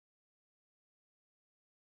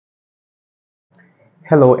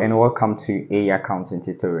Hello and welcome to AI Accounting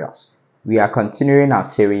Tutorials. We are continuing our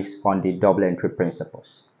series on the double entry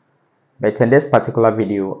principles. But in this particular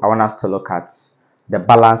video, I want us to look at the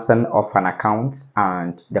balancing of an account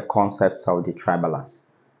and the concepts of the trial balance.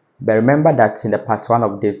 But remember that in the part 1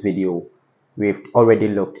 of this video, we've already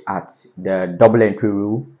looked at the double entry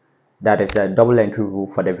rule. That is the double entry rule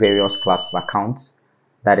for the various class of accounts.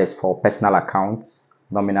 That is for personal accounts,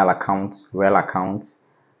 nominal accounts, real accounts,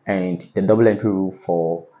 and the double entry rule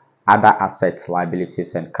for other assets,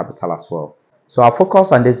 liabilities, and capital as well. So our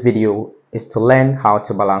focus on this video is to learn how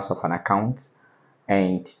to balance off an account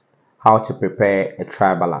and how to prepare a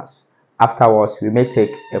trial balance. Afterwards, we may take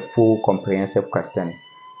a full comprehensive question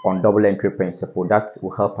on double entry principle that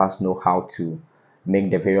will help us know how to make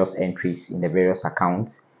the various entries in the various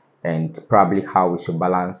accounts and probably how we should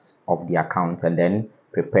balance off the account and then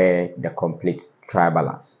prepare the complete trial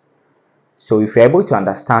balance. So if you're able to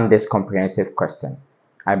understand this comprehensive question,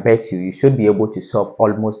 I bet you should be able to solve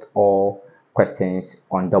almost all questions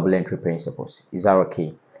on double entry principles. Is that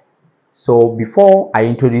okay? So before I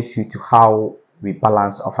introduce you to how we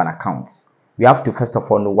balance off an account, we have to first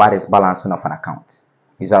of all know what is balancing of an account.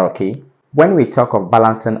 Is that okay? When we talk of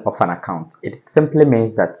balancing of an account, it simply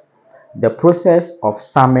means that the process of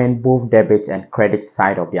summing both debit and credit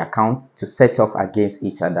side of the account to set off against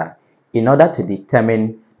each other in order to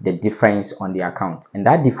determine the difference on the account, and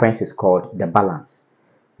that difference is called the balance.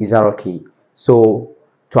 Is that okay? So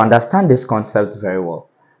to understand this concept very well,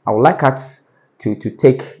 I would like us to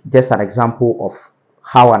take just an example of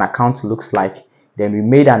how an account looks like. Then we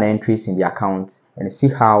made an entries in the account and see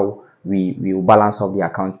how we will balance off the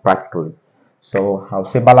account practically. So I'll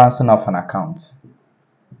say balancing of an account.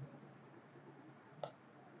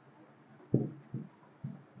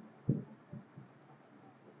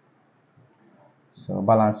 So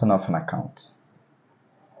balancing of an account.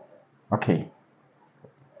 Okay.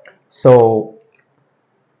 So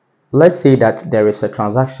let's say that there is a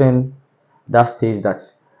transaction that states that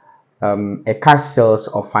a cash sales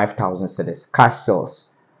of 5,000 cedis. Cash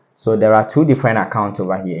sales. So there are two different accounts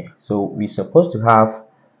over here. So we're supposed to have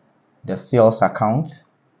the sales account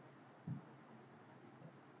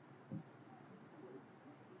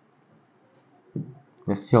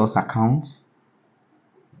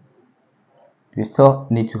we still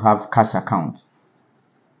need to have cash account.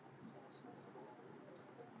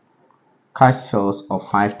 Cash sales of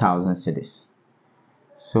 5,000 cedis.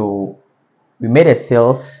 So we made a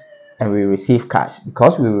sales and we receive cash.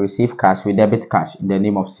 Because we receive cash, we debit cash in the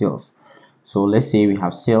name of sales. So let's say we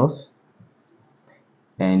have sales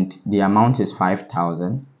and the amount is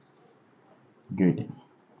 5,000. Good.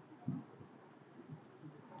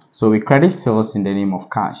 So we credit sales in the name of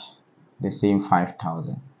cash, the same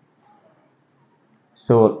 5,000.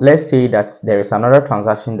 So let's say that there is another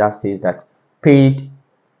transaction that states that paid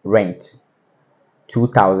rent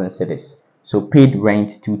 2,000 cedis. So paid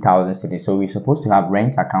rent 2,000 cedis. So we're supposed to have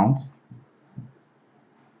rent account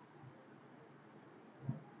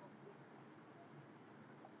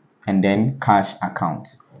and then cash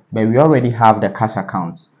account. But we already have the cash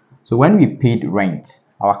account. So when we paid rent,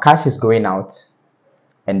 our cash is going out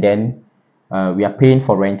and then we are paying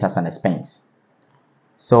for rent as an expense.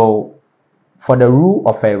 So for the rule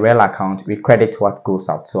of a real account, we credit what goes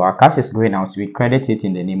out. So our cash is going out, we credit it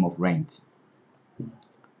in the name of rent.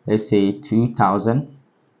 Let's say 2,000.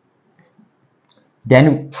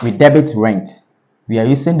 Then we debit rent. We are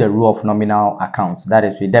using the rule of nominal accounts. That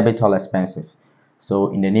is, we debit all expenses.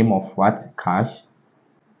 So in the name of what? Cash.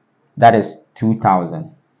 That is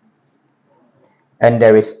 2,000. And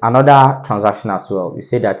there is another transaction as well. We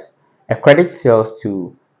say that a credit sales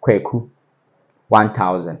to Kweku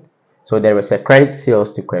 1,000. So there is a credit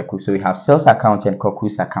sales to Kweku. So we have sales account and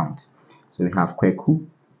Kweku's account. So we have Kweku's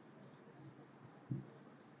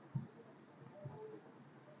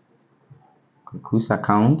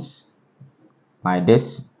accounts like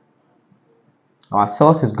this. Our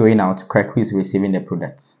sales is going out, Kweku is receiving the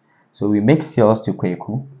products. So we make sales to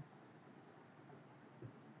Kweku.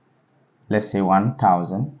 Let's say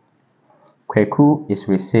 1,000. Kweku is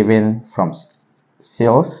receiving from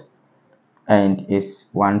sales and is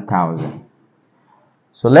 1,000.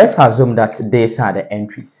 So let's assume that these are the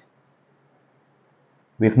entries.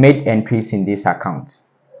 We've made entries in this account.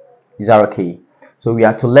 Is that okay? So we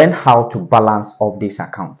have to learn how to balance off this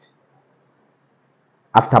account.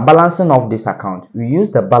 After balancing off this account, we use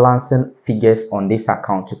the balancing figures on this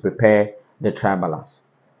account to prepare the trial balance.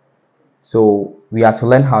 So we have to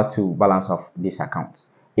learn how to balance off this account.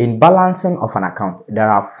 In balancing of an account,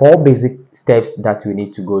 there are 4 basic steps that we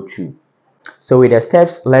need to go through. So with the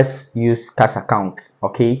steps, let's use cash account.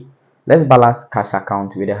 Okay, let's balance cash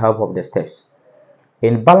account with the help of the steps.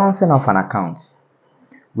 In balancing of an account,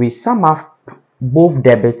 we sum up both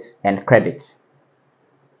debits and credits.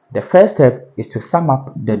 The first step is to sum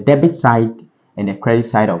up the debit side and the credit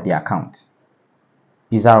side of the account.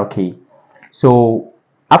 Is that okay? So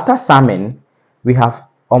after summing,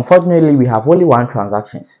 unfortunately we have only one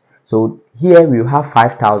transactions. So here we have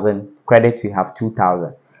 5,000, credit we have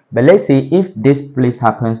 2,000. But let's say if this place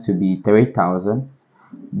happens to be 3,000,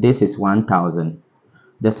 this is 1,000.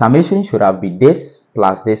 The summation should have been this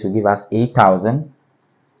plus this will give us 8,000.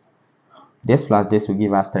 This plus this will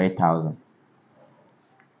give us 3,000.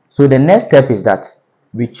 So the next step is that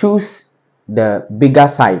we choose the bigger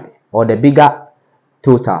side or the bigger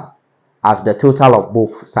total as the total of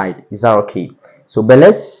both sides. Is that okay? So but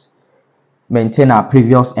let's maintain our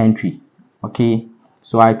previous entry. Okay,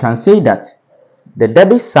 so I can say that the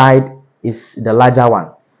debit side is the larger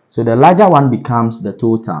one, so the larger one becomes the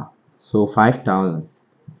total. So 5,000.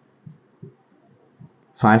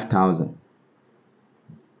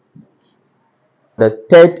 The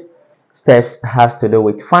third steps has to do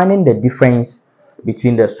with finding the difference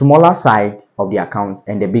between the smaller side of the account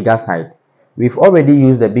and the bigger side. We've already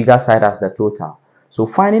used the bigger side as the total, so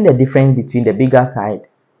finding the difference between the bigger side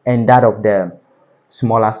and that of the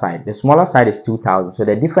smaller side. The smaller side is 2,000, so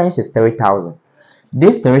the difference is 3,000.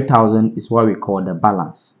 This 3,000 is what we call the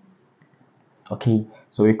balance. Okay,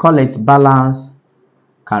 so we call it balance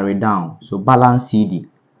carry down, so balance CD.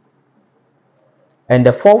 And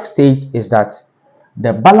the fourth stage is that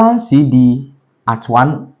the balance CD at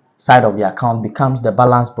one side of the account becomes the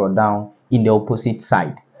balance brought down in the opposite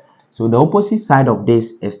side. So the opposite side of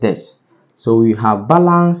this is this. So we have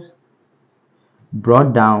balance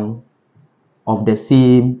brought down of the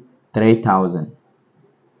same 3,000,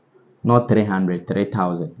 not 300,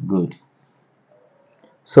 3,000. Good.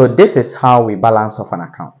 So this is how we balance off an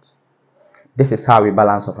account.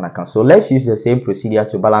 So let's use the same procedure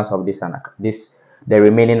to balance off the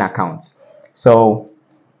remaining accounts. So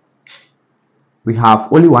we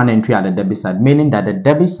have only one entry at the debit side, meaning that the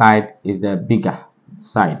debit side is the bigger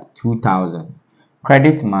side, 2,000.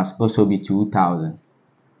 Credit must also be 2,000.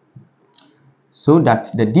 So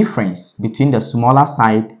that the difference between the smaller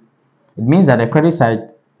side, it means that the credit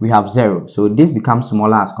side we have 0. So this becomes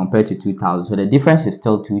smaller as compared to 2,000. So the difference is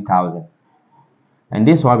still 2,000. And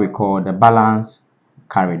this is what we call the balance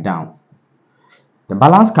carried down. The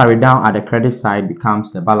balance carried down at the credit side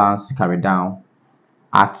becomes the balance carried down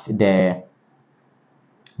at the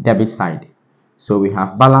debit side. So we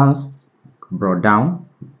have balance brought down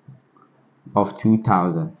of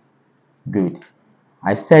 2,000. Good.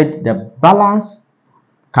 I said the balance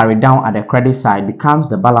carried down at the credit side becomes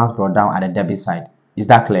the balance brought down at the debit side. Is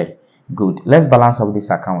that clear? Good. Let's balance off this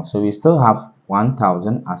account. So we still have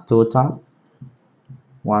 1,000 as total.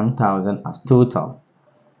 1,000 as total.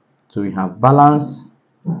 So we have balance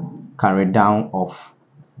carried down of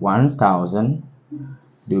 1,000.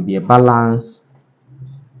 There will be a balance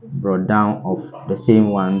brought down of the same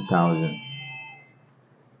 1,000.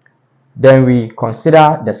 Then we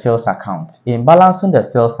consider the sales account. In balancing the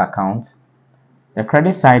sales account, the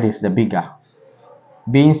credit side is the bigger,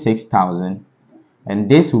 being 6,000, and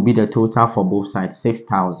this will be the total for both sides,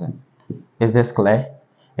 6,000. Is this clear?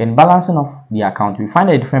 In balancing of the account, we find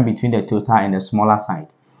the difference between the total and the smaller side.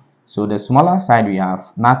 So the smaller side we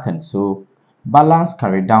have nothing, so balance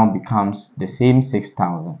carried down becomes the same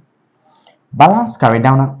 6,000. Balance carried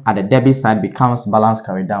down at the debit side becomes balance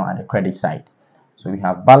carried down at the credit side. So we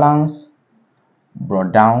have balance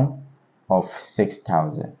brought down of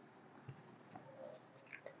 6,000.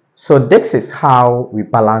 So this is how we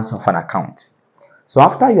balance off an account. So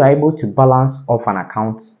after you are able to balance off an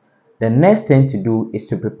account, the next thing to do is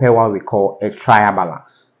to prepare what we call a trial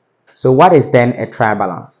balance. So what is then a trial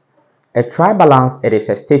balance? A trial balance, it is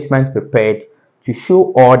a statement prepared to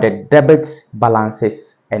show all the debit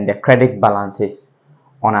balances and the credit balances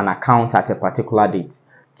on an account at a particular date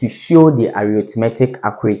to show the arithmetic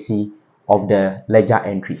accuracy of the ledger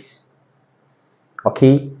entries.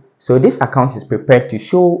 Okay, so this account is prepared to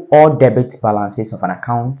show all debit balances of an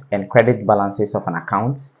account and credit balances of an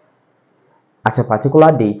account at a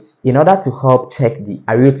particular date in order to help check the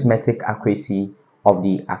arithmetic accuracy of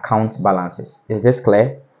the account balances. Is this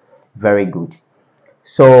clear? Very good.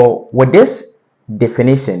 So with this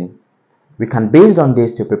definition, we can based on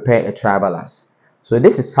this to prepare a trial balance. So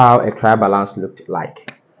this is how a trial balance looked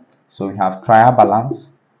like. So we have trial balance,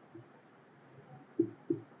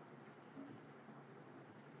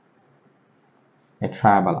 a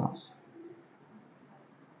trial balance.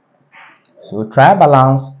 So trial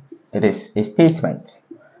balance, it is a statement.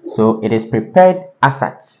 So it is prepared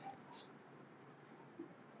assets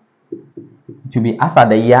It will be as at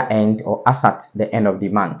the year end or as at the end of the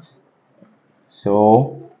month.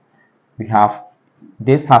 So we have,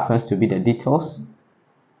 this happens to be the details.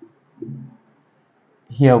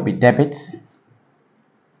 Here will be debit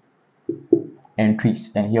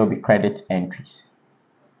entries and here will be credit entries.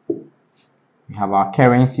 We have our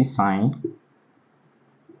currency sign.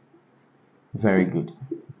 Very good.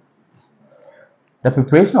 The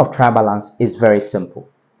preparation of trial balance is very simple.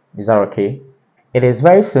 Is that okay? It is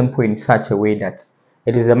very simple in such a way that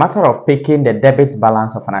it is a matter of picking the debit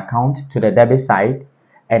balance of an account to the debit side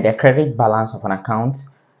and the credit balance of an account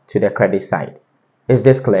to the credit side. Is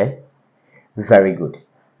this clear? Very good.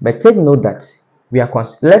 But take note that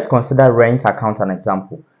let's consider rent account an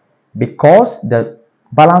example. Because the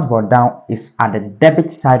balance brought down is at the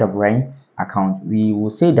debit side of rent account, we will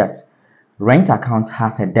say that rent account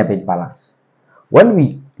has a debit balance. When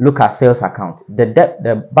we look at sales account,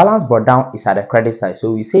 the balance brought down is at the credit side,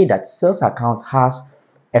 so we say that sales account has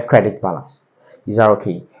a credit balance. Is that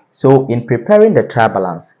okay? So in preparing the trial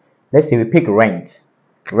balance, let's say we pick rent.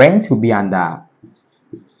 Rent will be under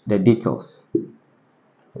the details.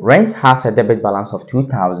 Rent has a debit balance of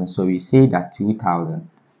 2,000, so we say that 2,000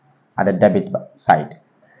 at the debit side.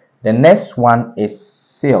 The next one is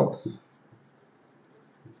sales.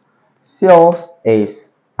 Sales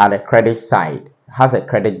is at the credit side, has a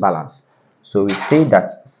credit balance, so we say that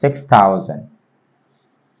 6,000.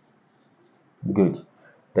 Good.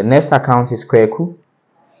 The next account is Kweku,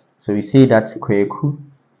 so we say that Kweku,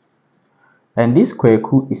 and this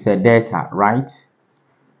Kweku is a debtor, right?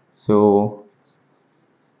 So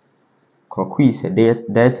Kweku is a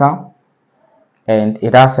debtor and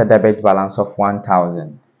it has a debit balance of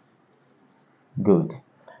 1,000. Good.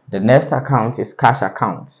 The next account is cash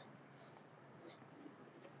account.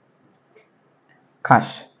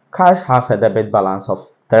 Cash has a debit balance of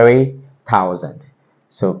 3,000.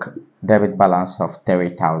 So debit balance of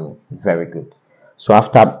 3,000. Very good. So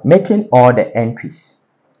after making all the entries,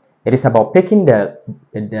 it is about picking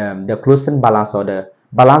the closing balance or the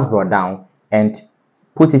balance brought down and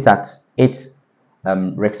put it at its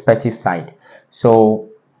respective side. So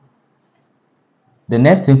the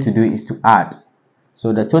next thing to do is to add.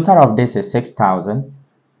 So the total of this is 6,000.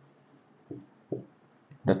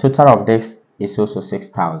 The total of this is also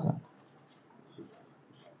 6,000.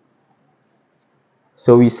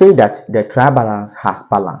 So we say that the trial balance has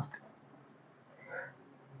balanced.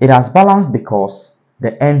 It has balanced because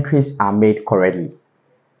the entries are made correctly.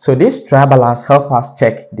 So this trial balance helps us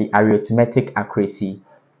check the arithmetic accuracy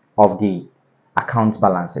of the account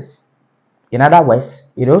balances. In other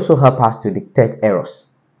words, it also helps us to detect errors.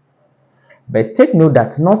 But take note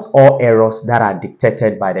that not all errors that are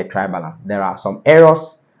dictated by the trial balance. There are some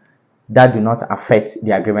errors that do not affect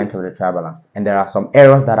the agreement of the trial balance, and there are some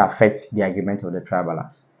errors that affect the agreement of the trial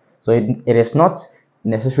balance. So it is not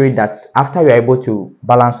necessary that after you are able to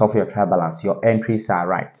balance off your trial balance, your entries are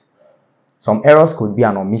right. Some errors could be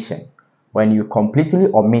an omission. When you completely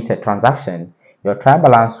omit a transaction, your trial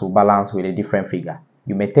balance will balance with a different figure.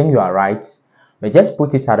 You may think you are right, but just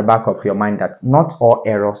put it at the back of your mind that not all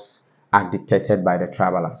errors are dictated by the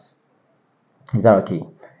trial balance. Is that okay?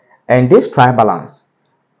 And this trial balance,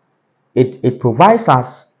 it provides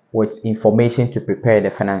us with information to prepare the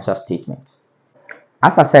financial statements.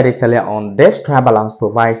 As I said it earlier on, this trial balance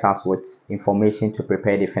provides us with information to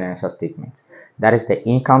prepare the financial statements. That is the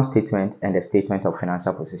income statement and the statement of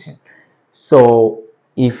financial position. So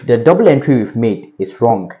if the double entry we've made is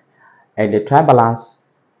wrong and the trial balance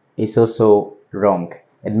is also wrong,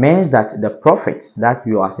 it means that the profit that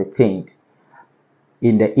you ascertained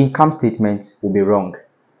in the income statement will be wrong.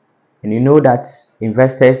 And you know that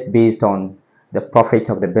investors based on the profit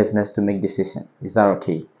of the business to make decisions. Is that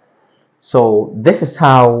okay? So this is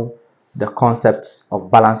how the concept of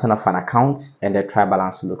balancing of an account and the trial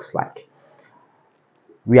balance looks like.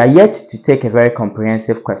 We are yet to take a very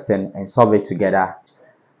comprehensive question and solve it together.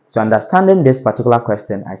 So understanding this particular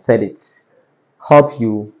question, I said it's help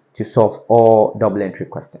you to solve all double entry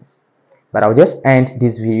questions. But I'll just end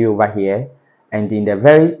this video over here, and in the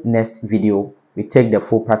very next video we take the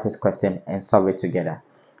full practice question and solve it together.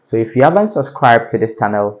 So if you haven't subscribed to this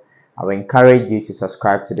channel, I will encourage you to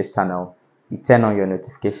subscribe to this channel. You turn on your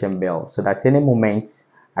notification bell so that any moment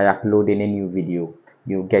I upload any new video,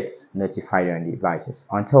 you'll get notified on the devices.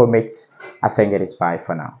 Until we meet, I think it is bye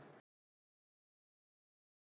for now.